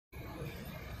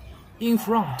In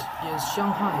front is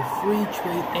Shanghai Free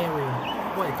Trade Area,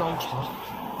 外高桥.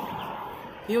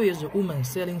 Here is a woman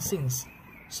selling things.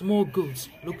 Small goods,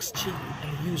 looks cheap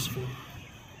and useful.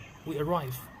 We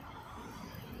arrive.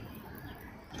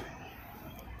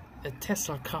 A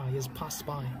Tesla car is passed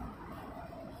by.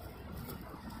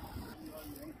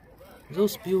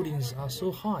 Those buildings are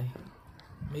so high,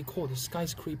 may call the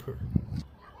skyscraper.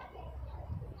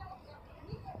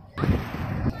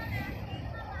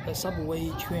 A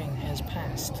subway train has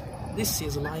passed. This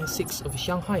is line 6 of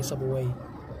Shanghai subway.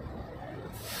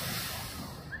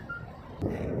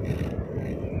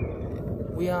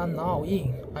 We are now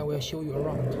in. I will show you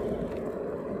around.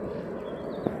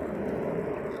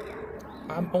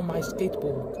 I'm on my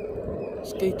skateboard.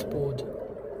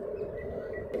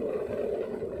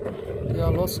 There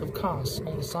are lots of cars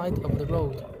on the side of the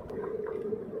road.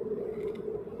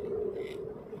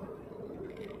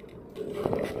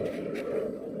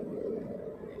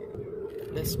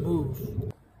 Let's move.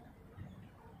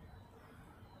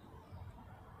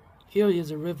 Here is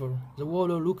a river. The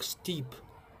water looks deep.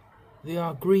 There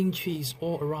are green trees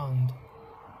all around.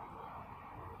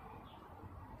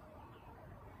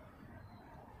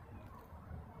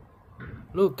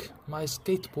 Look, my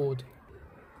skateboard.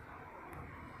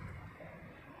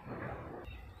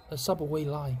 A subway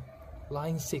line,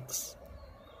 line 6.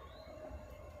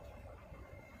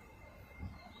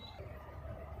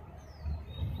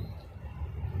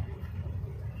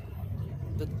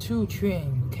 The two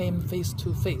trains came face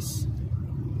to face.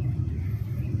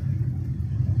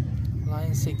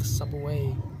 Line 6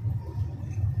 subway.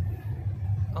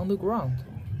 On the ground.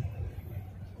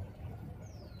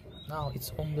 Now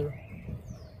it's on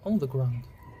the ground.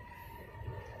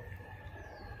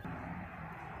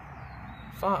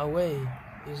 Far away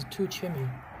is two chimney.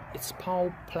 It's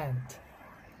power plant.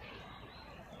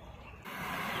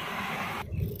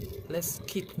 Let's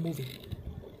keep moving.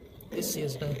 This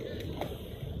is a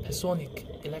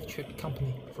Panasonic electric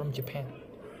company from Japan.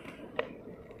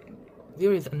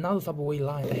 There is another subway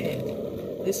line ahead.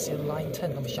 This is line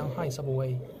 10 of Shanghai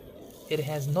subway. It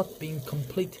has not been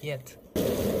complete yet.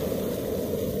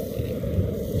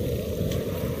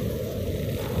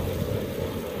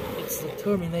 It's the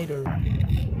terminator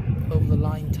of the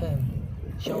line 10,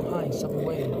 Shanghai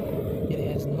subway. It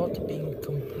has not been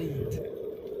complete.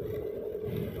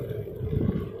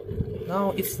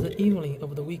 Now it's the evening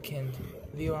of the weekend.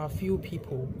 There are few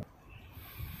people.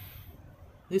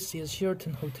 This is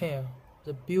Sheraton Hotel.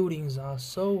 The buildings are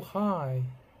so high.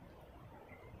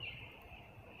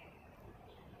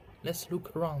 Let's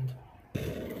look around.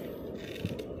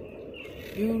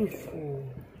 Beautiful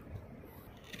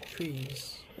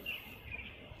trees.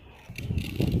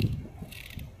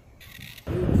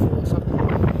 Beautiful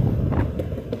sakura.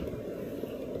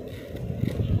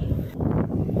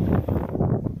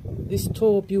 These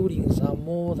tall buildings are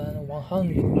more than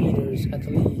 100 meters at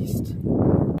least.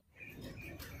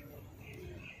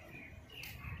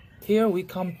 Here we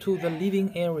come to the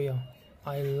living area.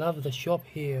 I love the shop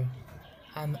here,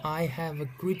 and I have a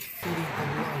great feeling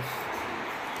of life.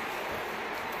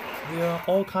 There are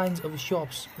all kinds of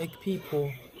shops make people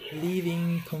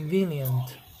living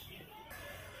convenient.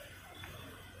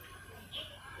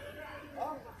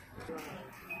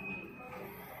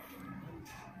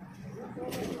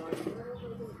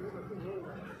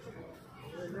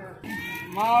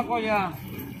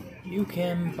 You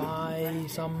can buy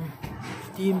some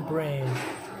steamed bread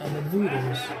and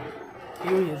noodles.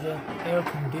 Here is an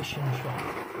air-conditioned shop.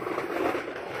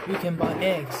 You can buy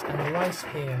eggs and rice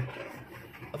here.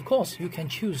 Of course, you can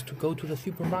choose to go to the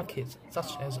supermarket,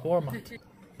 such as Walmart.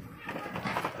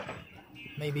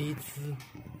 Maybe it's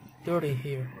dirty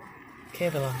here.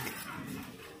 Cadillac.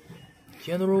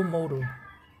 General Motor.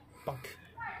 Buck.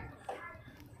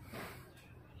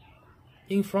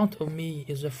 In front of me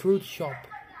is a fruit shop.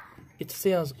 It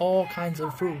sells all kinds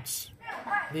of fruits.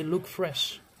 They look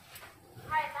fresh.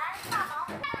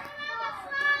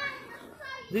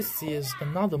 This is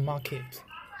another market.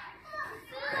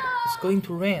 It's going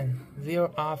to rain. There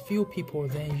are few people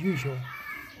than usual.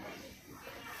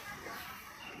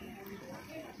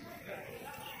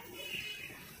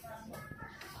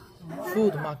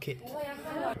 Food market.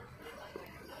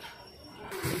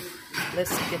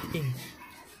 Let's get in.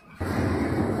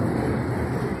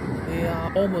 They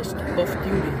are almost off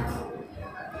duty.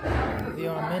 There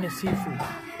are many seafood.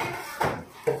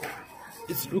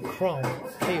 It's look crowded,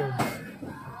 chaos.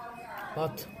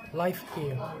 But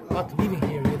living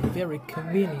here is very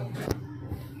convenient.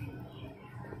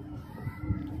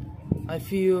 I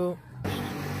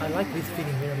like this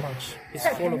feeling very much. It's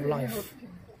full of life.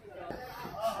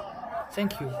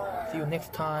 Thank you. See you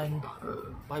next time.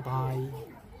 Bye bye.